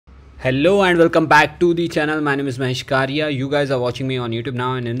Hello and welcome back to the channel. My name is Mahesh Karia. You guys are watching me on YouTube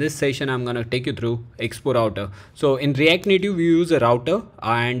now, and in this session I'm gonna take you through Expo router. So in React Native we use a router,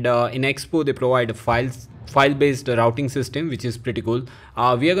 and in Expo they provide a file-based routing system, which is pretty cool.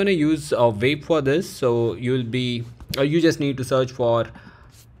 We are gonna use Wave for this, so you just need to search for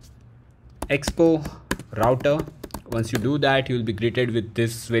Expo router. Once you do that, you will be greeted with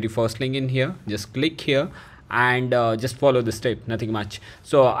this very first link in here. Just click here and just follow the step, nothing much.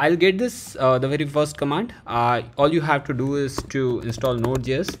 So I'll get this the very first command. All you have to do is to install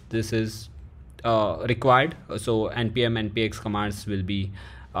node.js. This is required, so npm npx commands will be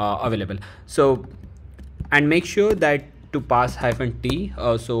available. So, and make sure that to pass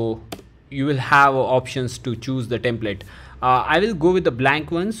 -t, so you will have options to choose the template. I will go with the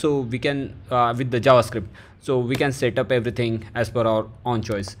blank one, so we can with the JavaScript, so we can set up everything as per our own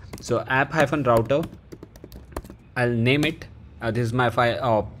choice. So app-router, I'll name it, this is my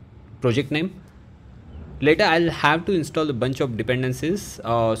file project name. Later I'll have to install a bunch of dependencies,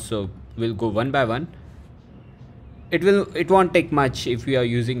 so we'll go one by one. It won't take much if we are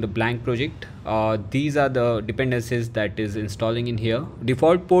using the blank project. These are the dependencies that is installing in here.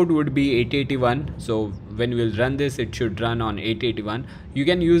 Default port would be 8081, so when we'll run this, it should run on 8081. You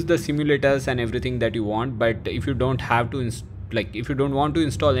can use the simulators and everything that you want, but if you don't have to if you don't want to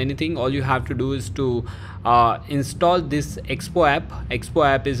install anything, all you have to do is to install this Expo app. Expo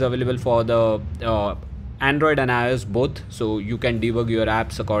app is available for the Android and iOS both, so you can debug your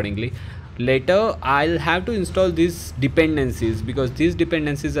apps accordingly. Later I'll have to install these dependencies, because these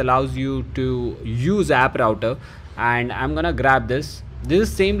dependencies allows you to use app router, and I'm gonna grab this. This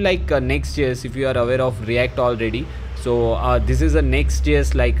is same like Next.js, if you are aware of React already. So this is a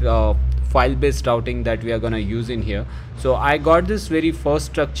Next.js file-based routing that we are gonna use in here. So I got this very first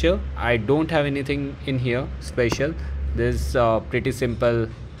structure. I don't have anything in here special. This pretty simple,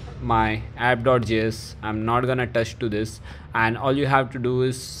 my app.js. I'm not gonna touch to this, and all you have to do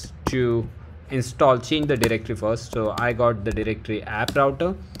is to change the directory first. So I got the directory app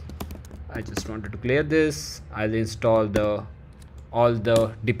router. I just wanted to clear this. I'll install all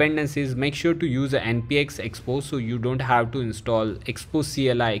the dependencies. Make sure to use a npx expo, so you don't have to install expo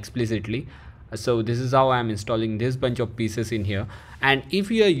CLI explicitly. So this is how I'm installing this bunch of pieces in here. And if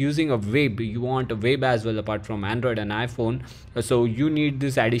you are using a web, you want a web as well apart from Android and iPhone, so you need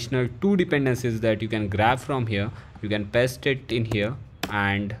this additional 2 dependencies that you can grab from here. You can paste it in here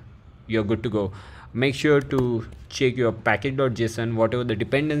and you're good to go. Make sure to check your package.json, whatever the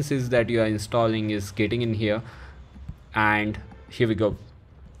dependencies that you are installing is getting in here. And here we go.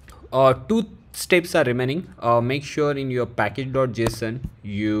 2 steps are remaining. Make sure in your package.json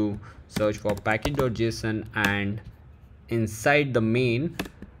you search for package.json, and inside the main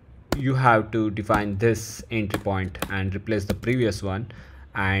you have to define this entry point and replace the previous one.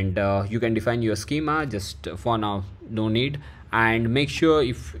 And you can define your schema, just for now no need. And make sure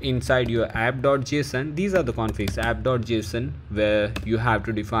if inside your app.json, these are the configs app.json, where you have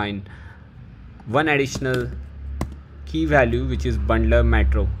to define one additional key value, which is bundler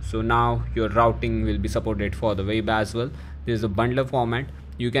metro. So now your routing will be supported for the web as well. This is a bundler format.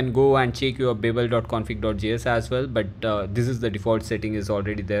 You can go and check your babel.config.js as well, but this is the default setting is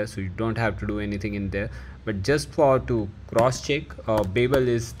already there, so you don't have to do anything in there. But just to cross check, babel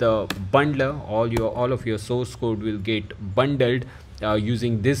is the bundler. All of your source code will get bundled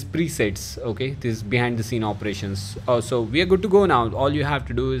using these presets. Okay, this is behind the scene operations. So we are good to go now. All you have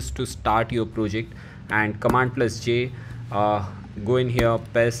to do is to start your project, and Command+J, go in here,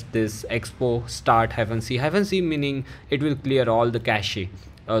 paste this expo start -c meaning it will clear all the cache.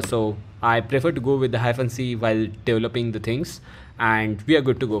 So I prefer to go with the -c while developing the things, and we are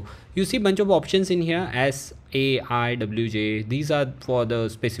good to go. You see bunch of options in here, SAIWJ. These are for the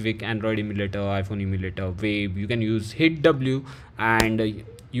specific Android emulator, iPhone emulator, wave. You can use hit W, and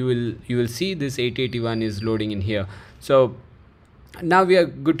you will see this 8081 is loading in here. So now we are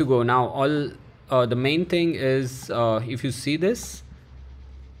good to go. Now the main thing is, if you see this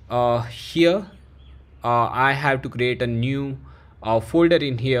here, I have to create a new folder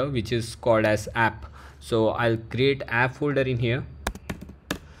in here, which is called as app. So I'll create app folder in here,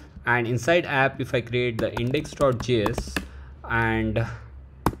 and inside app, if I create the index.js, and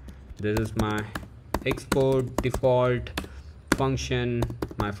this is my export default function.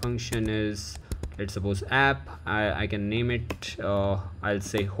 My function is, let's suppose app. I can name it, I'll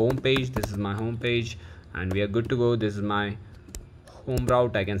say home page. This is my home page, and we are good to go. This is my home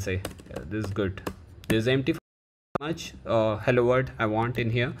route, I can say. This is good. This is empty much hello world I want in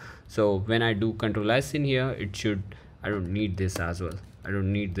here. So when I do Control+S in here, it should, I don't need this as well. I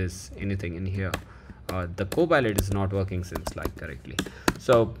don't need this anything in here. The Copilot is not working since correctly.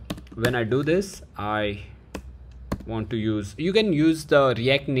 So when I do this, I want to use, you can use the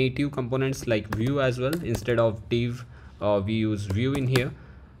React Native components like view as well. Instead of div, we use view in here,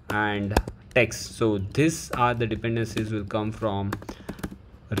 and text. So these are the dependencies will come from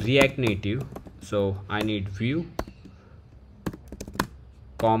React Native. So I need view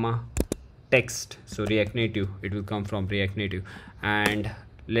comma text. So React Native, it will come from React Native. And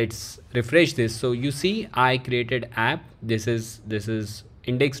let's refresh this. So you see I created app. This is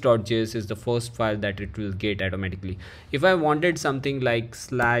index.js is the first file that it will get automatically. If I wanted something like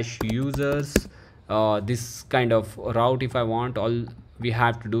slash users, this kind of route, if I want, all we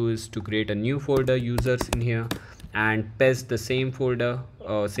have to do is to create a new folder users in here and paste the same folder,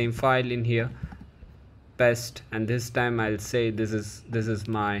 same file in here, paste, and this time I'll say this is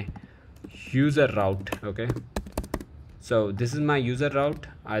my user route. Okay, so this is my user route.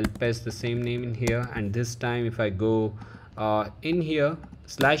 I'll paste the same name in here, and this time if I go in here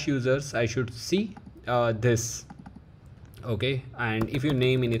slash users, I should see this. Okay, and if you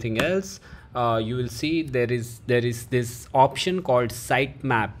name anything else, you will see there is this option called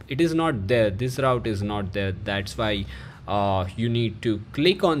sitemap. It is not there, this route is not there. That's why you need to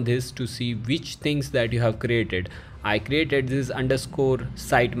click on this to see which things that you have created. I created this underscore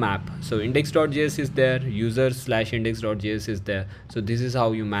sitemap. So index.js is there, user/index.js is there. So this is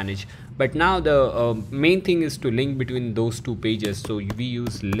how you manage. But now the main thing is to link between those two pages. So we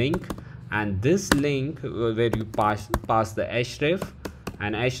use link, and this link where you pass the href,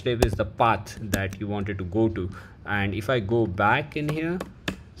 and href is the path that you wanted to go to. And if I go back in here,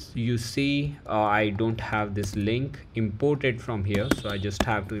 you see I don't have this link imported from here, so I just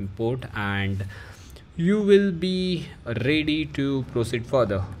have to import, and you will be ready to proceed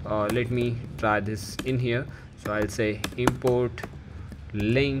further. Let me try this in here. So I'll say import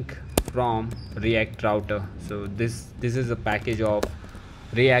link from React router. So this is a package of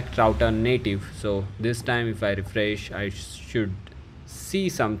React router native. So this time if I refresh, I should see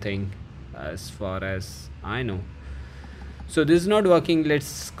something as far as I know. So this is not working.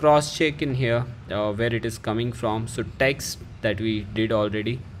 Let's cross check in here where it is coming from. So text, that we did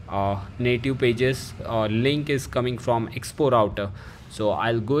already. Native pages, link is coming from Expo router. So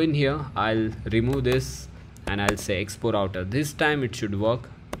I'll go in here, I'll remove this, and I'll say Expo router. This time it should work.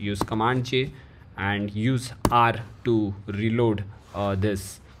 Use Command J and use R to reload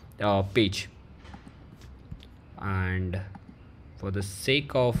this page. And for the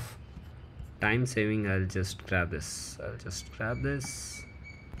sake of time saving, I'll just grab this.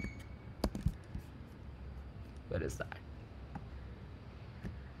 Where is that?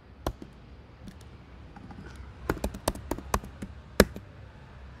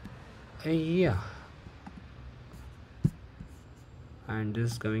 Yeah, and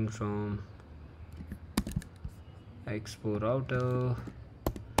this is coming from Expo router.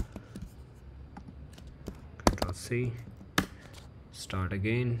 Control C, start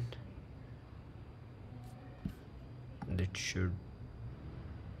again. That should,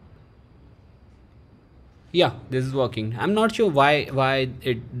 yeah, this is working. I'm not sure why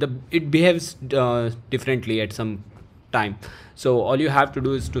it behaves differently at some time. So all you have to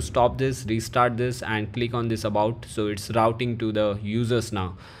do is to stop this, restart this, and click on this about. So it's routing to the users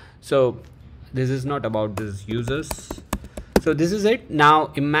now. So this is not about this users. So this is it.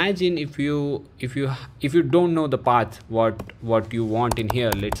 Now imagine if you don't know the path, what you want in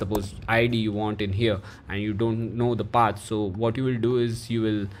here. Let's suppose ID you want in here, and you don't know the path. So what you will do is you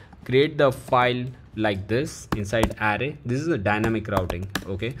will create the file like this inside array. This is a dynamic routing,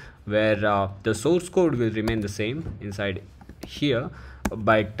 okay, where the source code will remain the same inside here,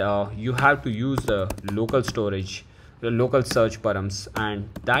 but you have to use the local storage, the local search params, and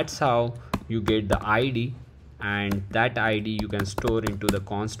that's how you get the ID. And that ID you can store into the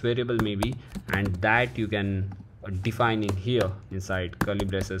const variable maybe, and that you can define in here inside curly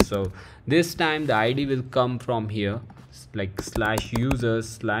braces. So this time the ID will come from here, like slash users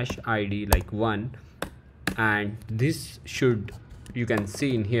slash ID, like 1, and this should, you can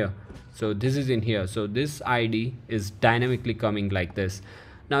see in here. So this is in here. So this ID is dynamically coming like this.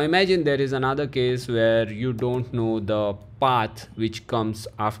 Now imagine there is another case where you don't know the path which comes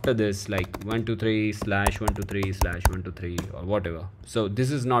after this, like 123/123/123 or whatever. So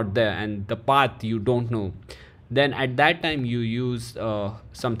this is not there, and the path you don't know. Then at that time you use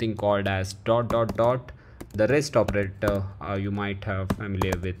something called as ... the rest operator, you might have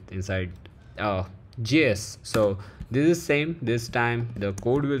familiar with inside JS. So this is same. This time the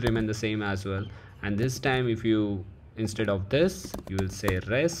code will remain the same as well, and this time if you, instead of this, you will say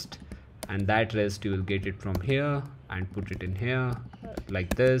rest, and that rest you will get it from here and put it in here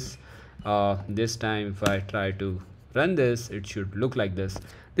like this. This time if I try to run this, it should look like this.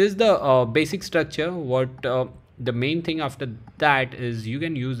 This is the basic structure. What the main thing after that is you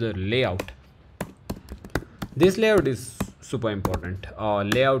can use a layout. This layout is super important.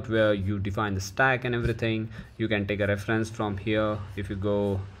 Layout where you define the stack and everything. You can take a reference from here. If you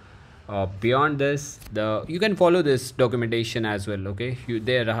go beyond this, you can follow this documentation as well. Okay,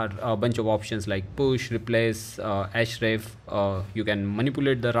 there are a bunch of options like push, replace, href. You can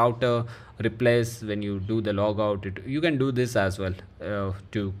manipulate the router, replace when you do the logout. You can do this as well.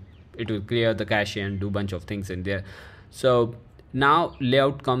 It will clear the cache and do bunch of things in there. So now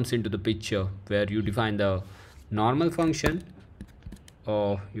layout comes into the picture where you define the normal function,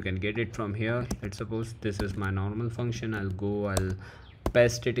 or you can get it from here. Let's suppose this is my normal function. I'll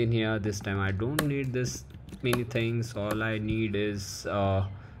paste it in here. This time I don't need this many things. All I need is a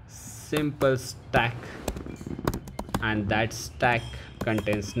simple stack, and that stack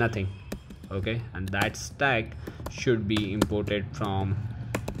contains nothing. Okay, and that stack should be imported from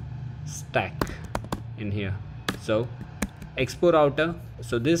stack in here. So Expo router.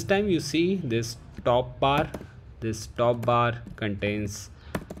 So this time you see this top bar contains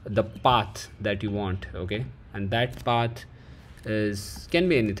the path that you want. Okay, and that path can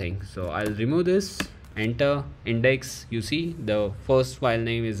be anything. So I'll remove this, enter index. You see the first file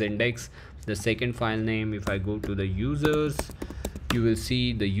name is index. The second file name, if I go to the users, you will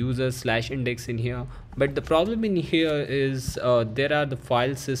see the user/index in here. But the problem in here is there are the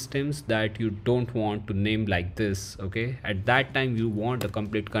file systems that you don't want to name like this. Okay, at that time you want a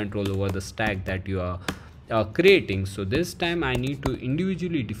complete control over the stack that you are creating. So this time I need to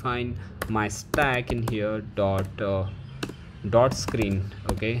individually define my stack in here dot screen.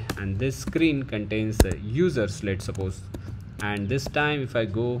 Okay, and this screen contains the users, let's suppose. And this time if I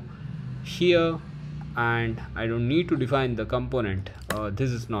go here, and I don't need to define the component,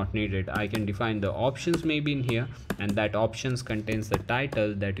 this is not needed. I can define the options maybe in here, and that options contains the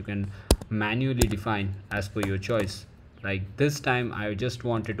title that you can manually define as per your choice. Like this time I just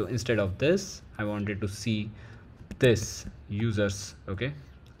wanted to, instead of this, I wanted to see this users. Okay,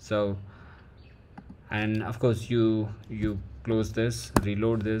 so, and of course you close this,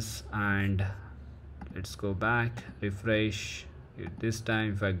 reload this, and let's go back, refresh. This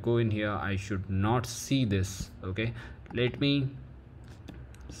time if I go in here, I should not see this. Okay, let me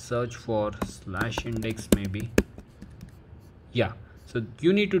search for /index maybe. Yeah, so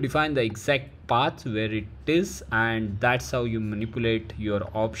you need to define the exact path where it is, and that's how you manipulate your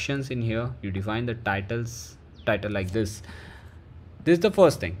options in here. You define the title like this. This is the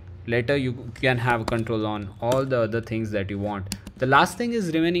first thing. Later you can have control on all the other things that you want. The last thing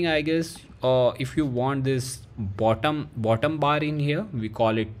is remaining, I guess. If you want this bottom bar in here, we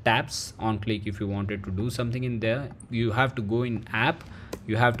call it tabs. On click, if you wanted to do something in there, you have to go in app.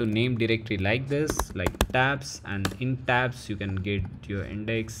 You have to name directory like this, like tabs, and in tabs you can get your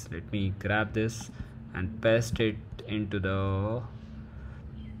index. Let me grab this and paste it into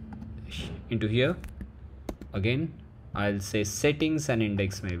here. Again I'll say settings and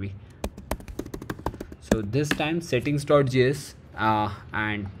index maybe. So this time settings.js,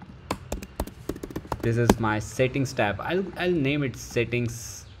 and this is my settings tab. I'll name it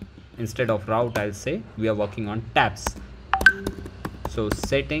settings. Instead of route, I'll say we are working on tabs. So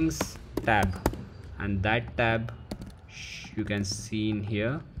settings tab, and that tab you can see in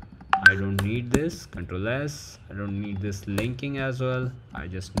here. I don't need this, Control S. I don't need this linking as well. I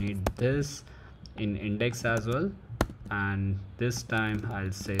just need this in index as well. And this time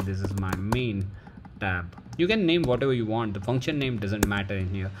I'll say this is my main tab. You can name whatever you want. The function name doesn't matter in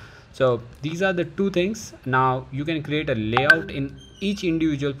here. So these are the two things. Now you can create a layout in each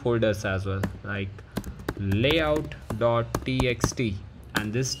individual folders as well, like layout.txt.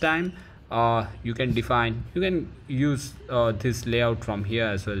 and this time you can use this layout from here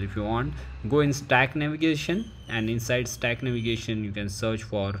as well if you want. Go in stack navigation, and inside stack navigation you can search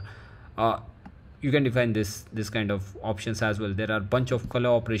for you can define this kind of options as well. There are a bunch of color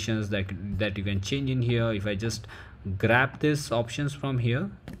operations that you can change in here. If I just grab this options from here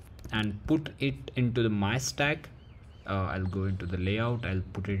and put it into the my stack, I'll go into the layout, I'll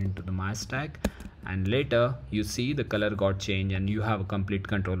put it into the my stack, and later you see the color got changed and you have a complete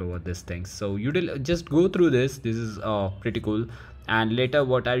control over this thing. So you just go through this. This is pretty cool. And later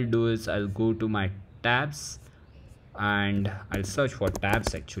what I'll do is I'll go to my tabs and I'll search for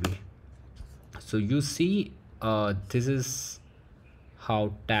tabs actually. So you see this is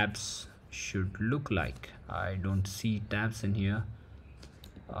how tabs should look like. I don't see tabs in here.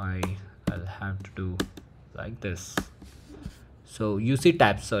 I'll have to do like this. So you see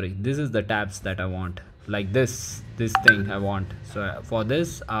tabs, sorry, this is the tabs that I want, like this thing I want. So for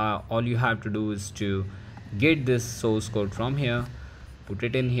this all you have to do is to get this source code from here, put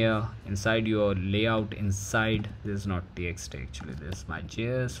it in here inside your layout. Inside, this is not txt, actually this is my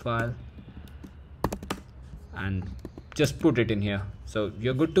js file, and just put it in here. So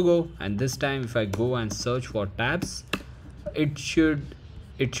you're good to go. And this time if I go and search for tabs, it should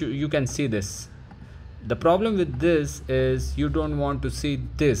you can see this. The problem with this is you don't want to see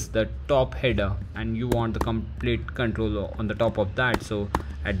this, the top header, and you want the complete control on the top of that. So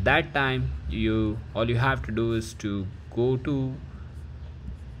at that time, all you have to do is to go to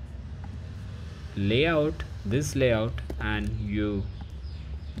layout, this layout, and you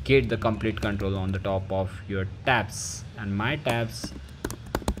get the complete control on the top of your tabs. And my tabs,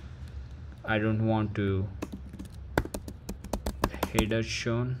 I don't want to header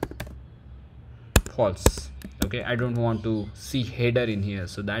shown, false. Okay, I don't want to see header in here,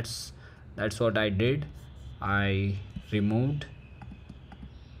 so that's what I did. I removed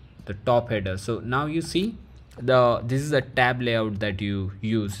the top header. So now you see this is a tab layout that you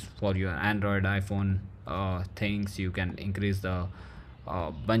use for your Android, iPhone things. You can increase the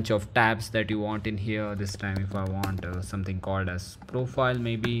bunch of tabs that you want in here. This time if I want something called as profile,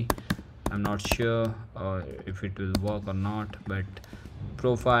 maybe, I'm not sure if it will work or not, but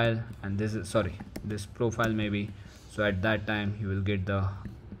profile, and this is, sorry, this profile maybe. So at that time you will get the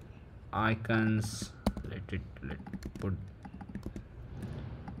icons. Let put,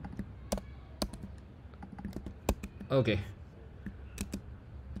 okay,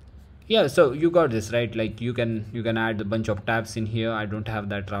 yeah. So you got this right, like you can add a bunch of tabs in here. I don't have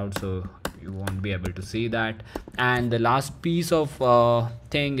that route, so you won't be able to see that. And the last piece of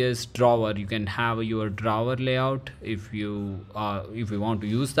thing is drawer. You can have your drawer layout if you want to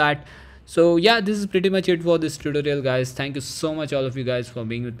use that. So yeah, this is pretty much it for this tutorial, guys. Thank you so much all of you guys for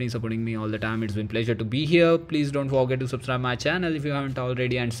being with me, supporting me all the time. It's been a pleasure to be here. Please don't forget to subscribe my channel if you haven't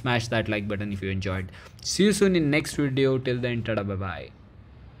already, and smash that like button if you enjoyed. See you soon in next video. Till then, tada, bye bye.